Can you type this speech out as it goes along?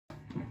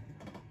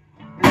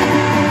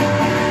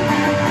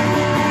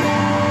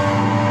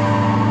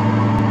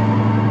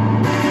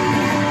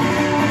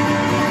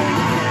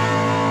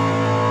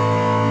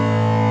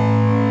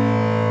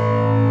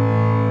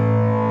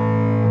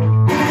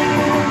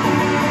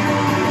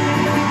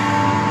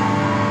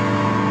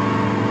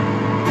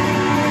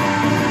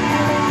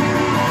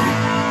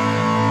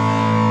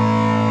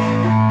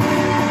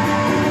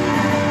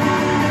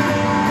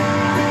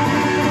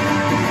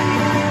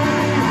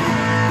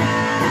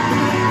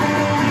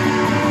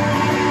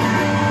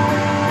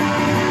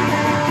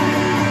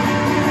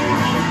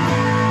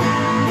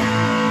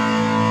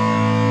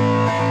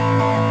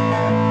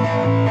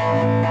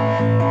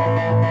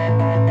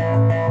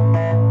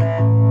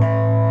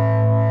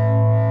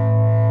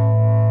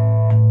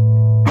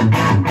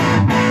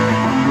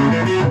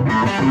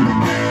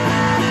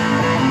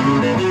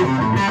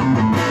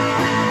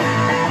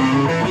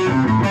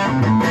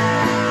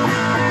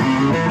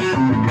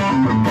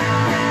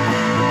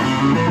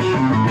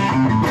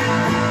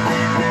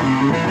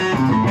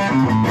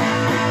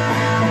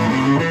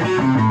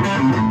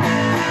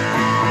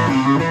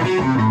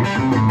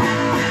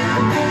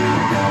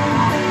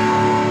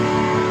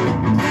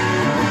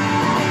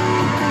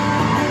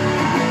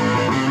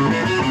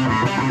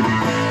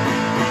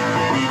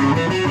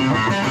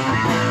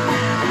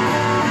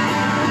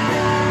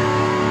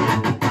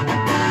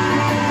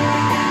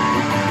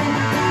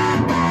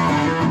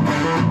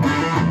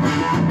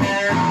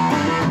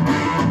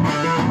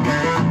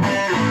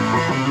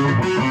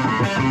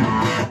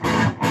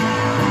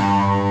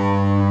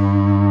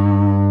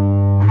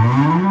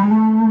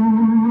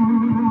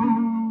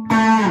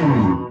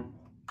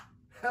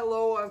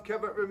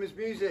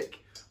Music.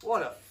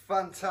 What a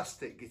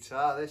fantastic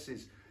guitar this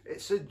is.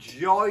 It's a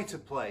joy to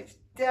play. It's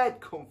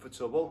dead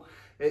comfortable.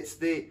 It's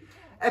the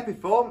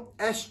Epiphone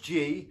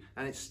SG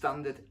and it's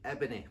Standard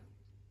Ebony.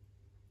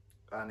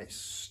 And it's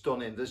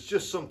stunning. There's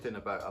just something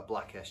about a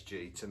black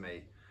SG to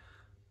me.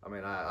 I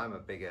mean, I'm a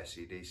big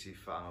AC/DC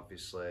fan,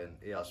 obviously, and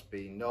he has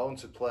been known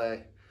to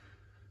play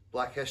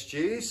black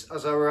SGs,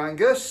 as our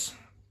Angus.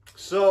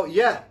 So,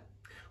 yeah,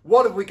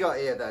 what have we got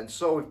here then?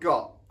 So we've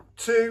got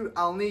two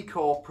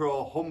Alnico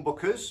Pro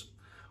humbuckers,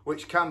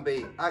 which can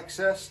be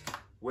accessed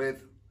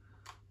with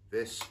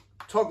this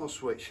toggle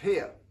switch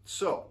here.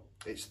 So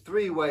it's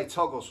three-way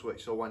toggle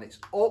switch. So when it's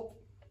up,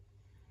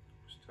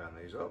 just turn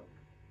these up,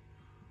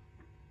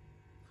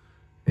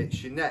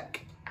 it's your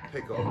neck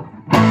pickup.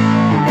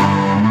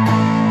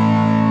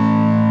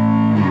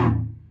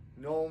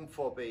 Known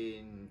for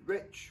being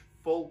rich,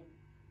 full,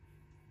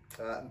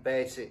 and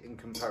basic in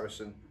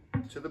comparison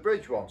to the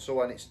bridge one. So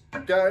when it's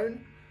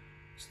down,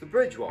 it's the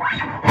bridge one.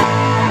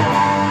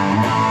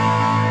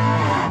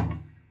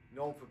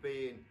 Known for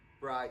being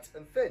bright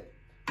and thin.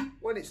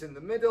 When it's in the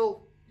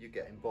middle, you're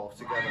getting both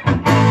together.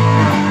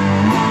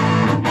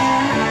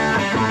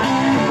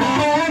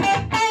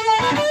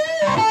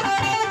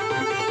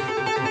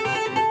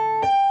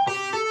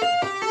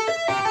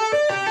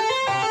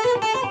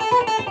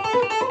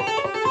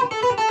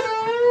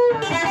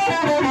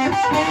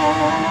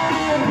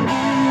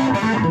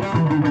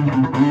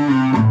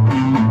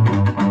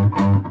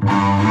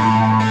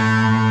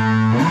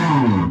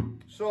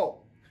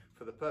 So,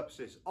 for the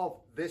purposes of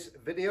this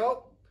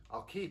video,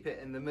 I'll keep it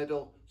in the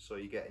middle so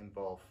you get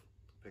both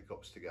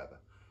pickups together.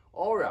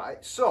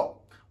 Alright,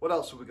 so what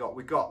else have we got?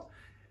 We've got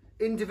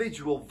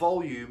individual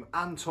volume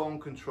and tone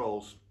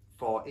controls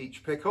for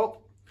each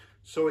pickup.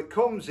 So it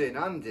comes in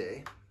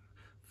handy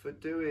for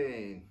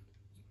doing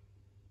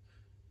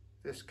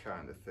this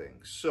kind of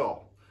thing.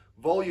 So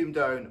volume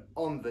down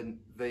on the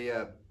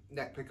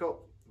neck pickup,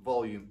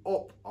 volume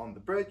up on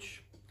the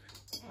bridge,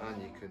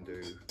 and you can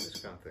do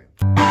this kind of thing.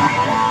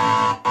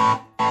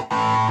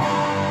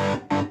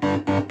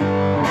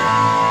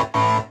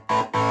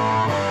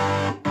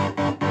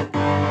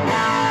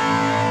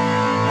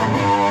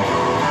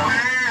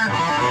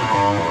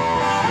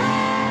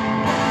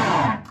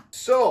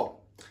 So,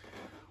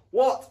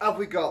 what have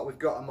we got? We've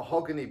got a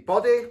mahogany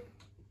body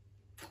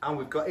and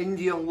we've got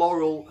Indian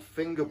laurel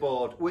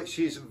fingerboard, which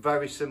is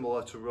very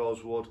similar to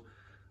rosewood.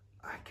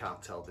 I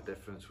can't tell the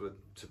difference with,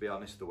 to be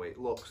honest, the way it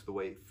looks, the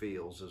way it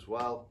feels as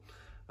well.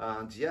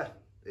 And yeah,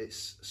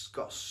 it's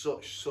got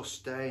such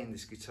sustain,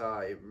 this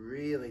guitar. It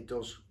really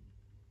does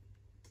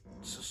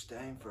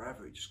sustain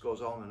forever. It just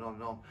goes on and on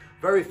and on.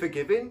 Very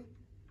forgiving.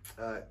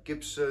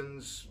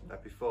 Gibsons,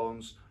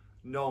 Epiphones,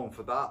 known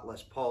for that.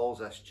 Les Pauls,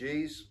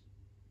 SGs.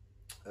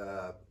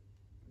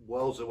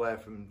 Worlds away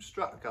from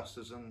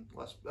Stratocasters and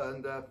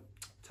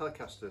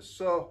Telecasters.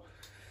 So,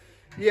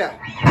 yeah.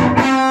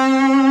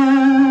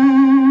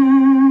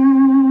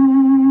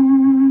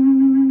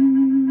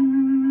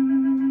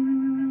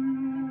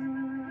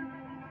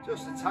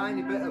 Just a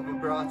tiny bit of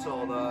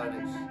vibrato there,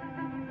 and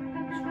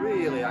it's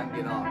really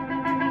hanging on.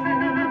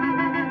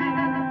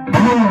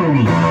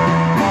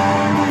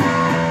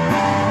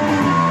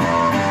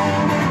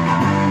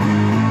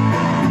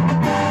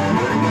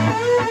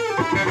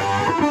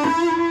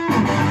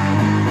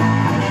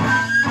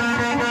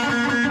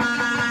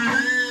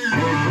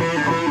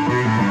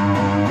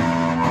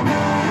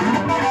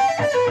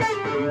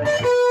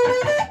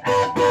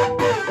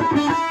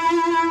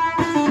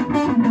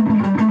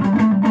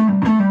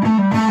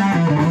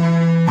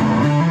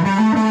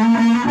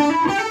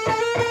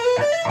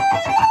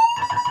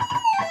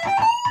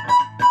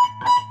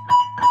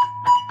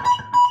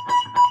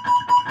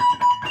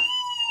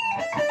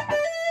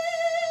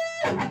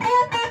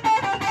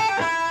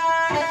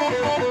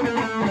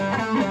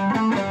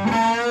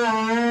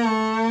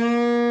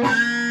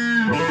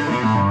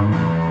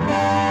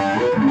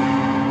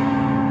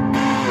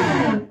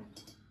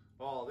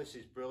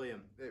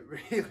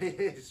 Really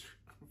is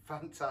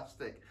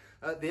fantastic.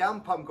 The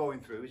amp I'm going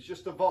through is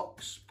just a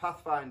Vox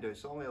Pathfinder.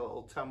 It's only a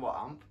little 10-watt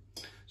amp.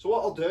 So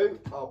what I'll do,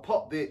 I'll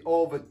pop the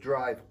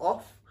overdrive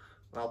off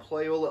and I'll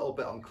play you a little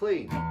bit on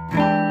clean.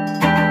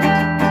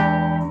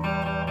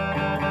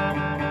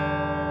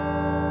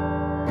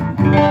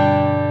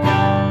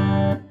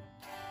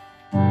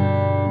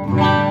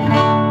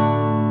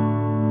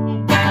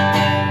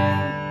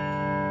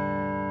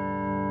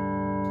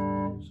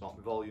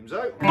 volumes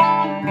out.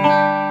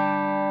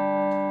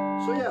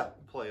 So yeah,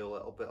 play a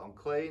little bit on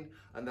clean,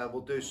 and then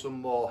we'll do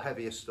some more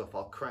heavier stuff.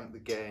 I'll crank the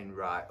gain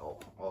right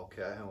up,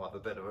 okay, and we'll have a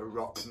bit of a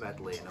rock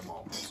medley in a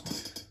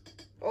moment.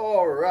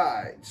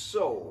 Alright,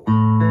 so...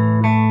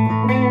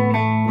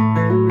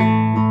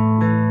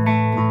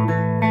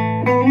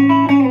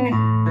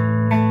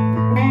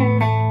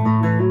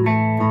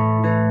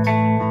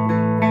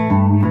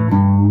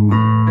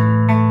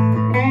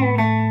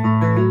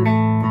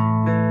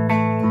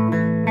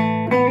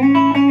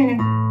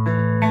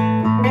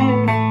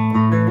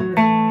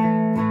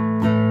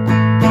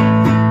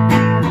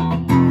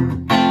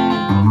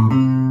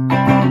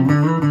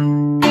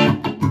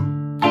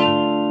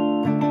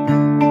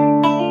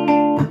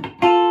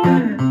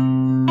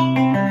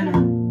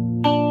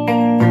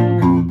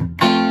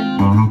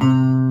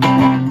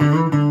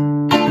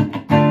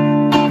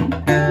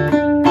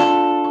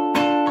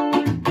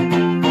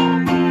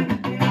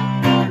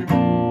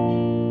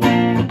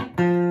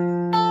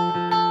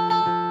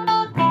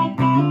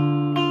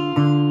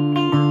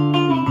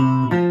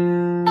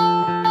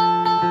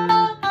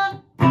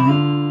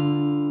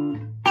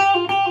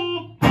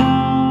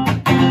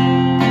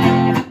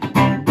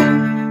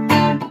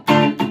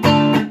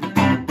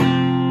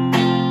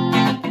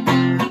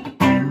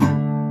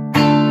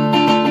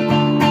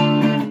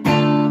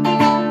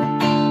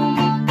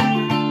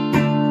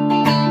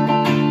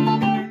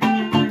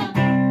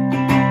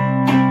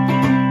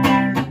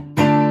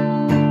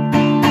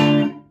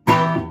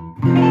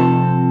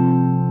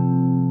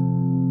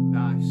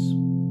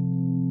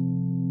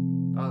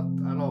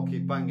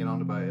 Banging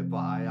on about it, but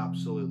I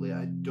absolutely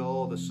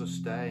adore the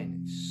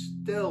sustain. It's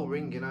still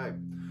ringing out.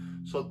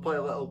 So I'll play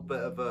a little bit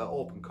of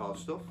open chord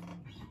stuff.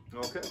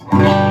 Okay.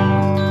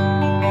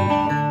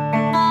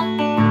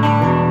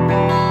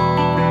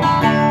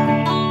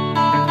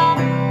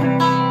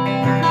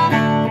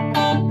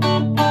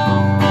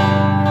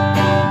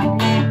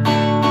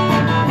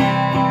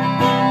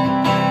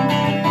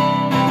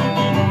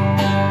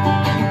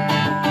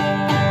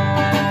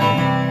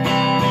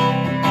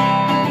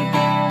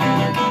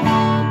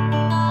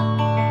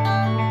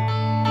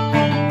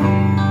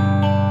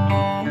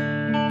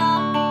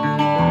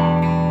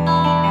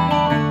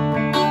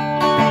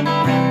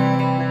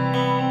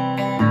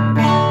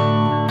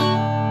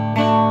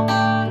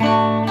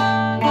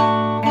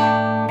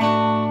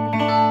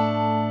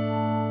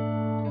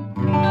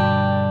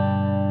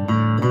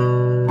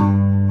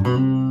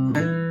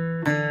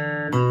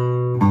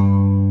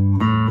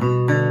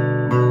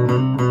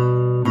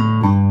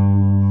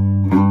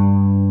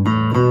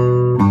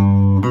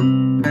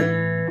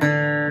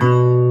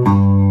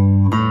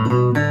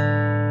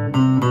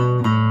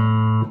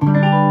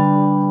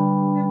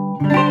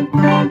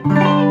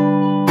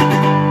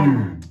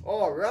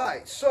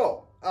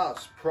 So,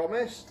 as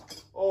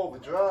promised,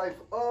 overdrive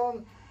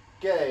on,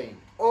 gain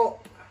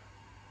up.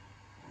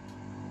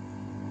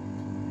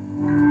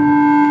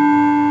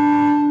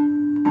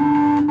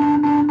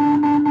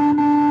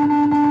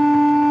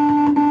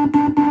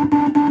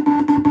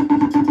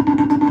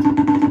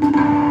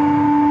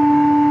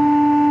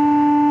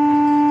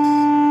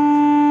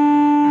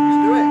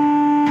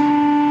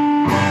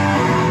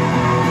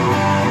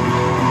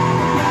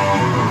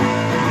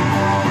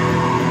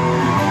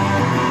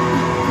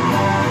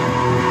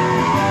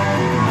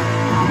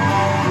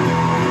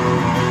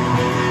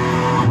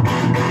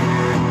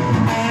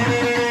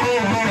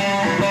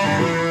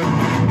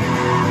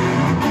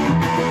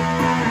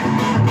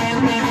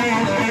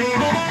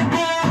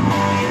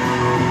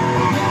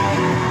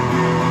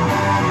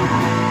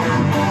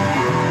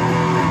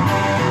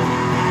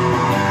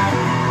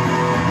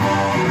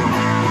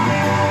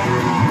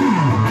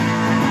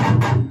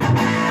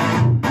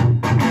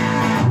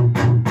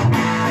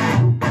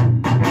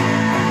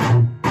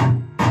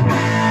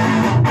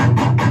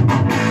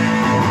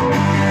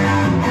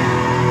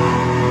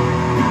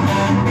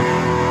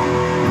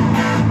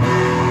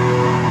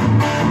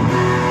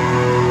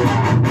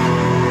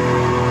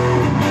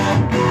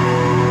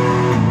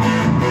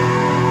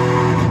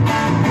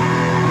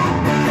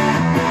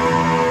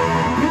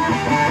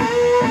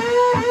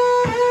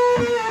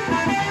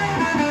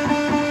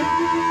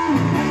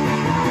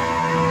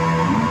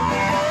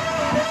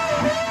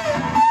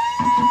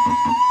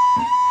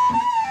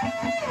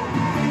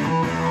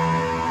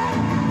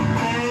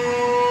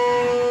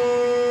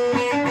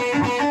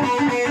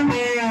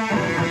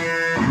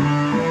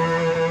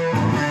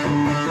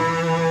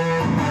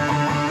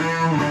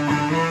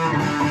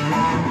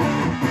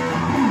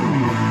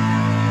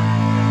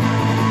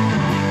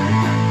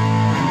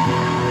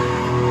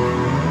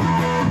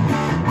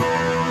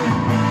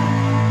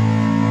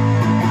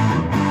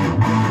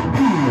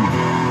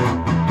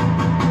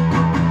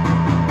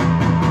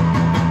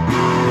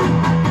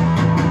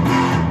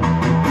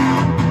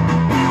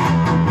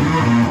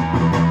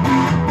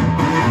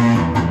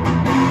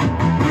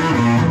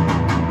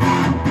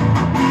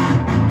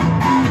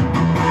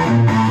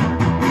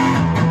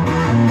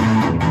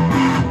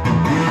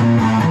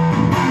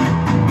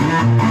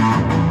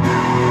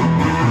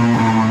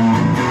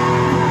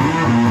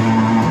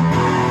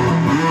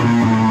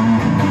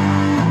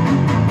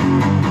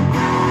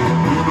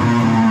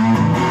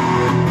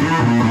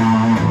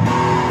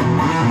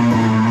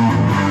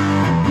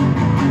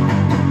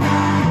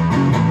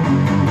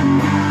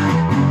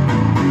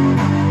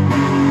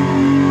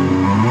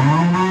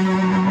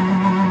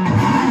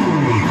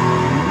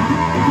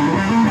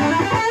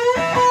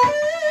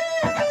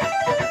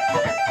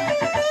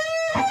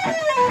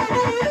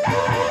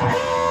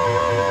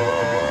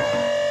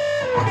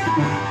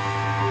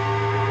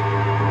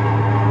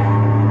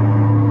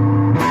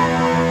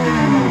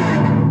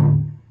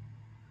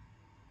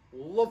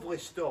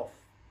 lovely stuff.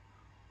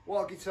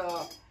 What a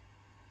guitar.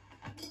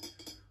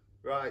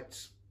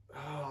 Right,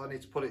 oh, I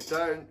need to put it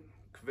down,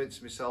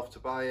 convince myself to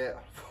buy it.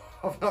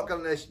 I've not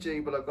got an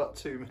SG, but I've got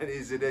too many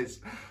as it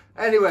is.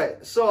 Anyway,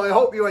 so I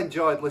hope you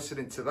enjoyed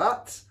listening to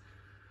that.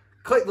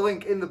 Click the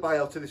link in the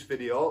bio to this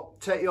video,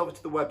 take you over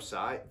to the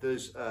website.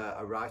 There's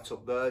a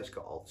write-up there, it's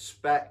got all the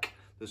spec,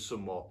 there's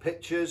some more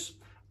pictures,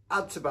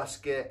 add to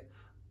basket,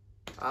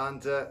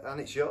 and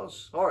it's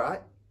yours. All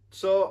right,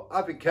 so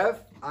I've been Kev,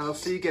 and I'll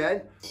see you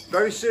again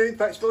very soon.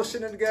 Thanks for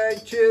listening again.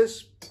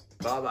 Cheers.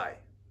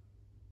 Bye-bye.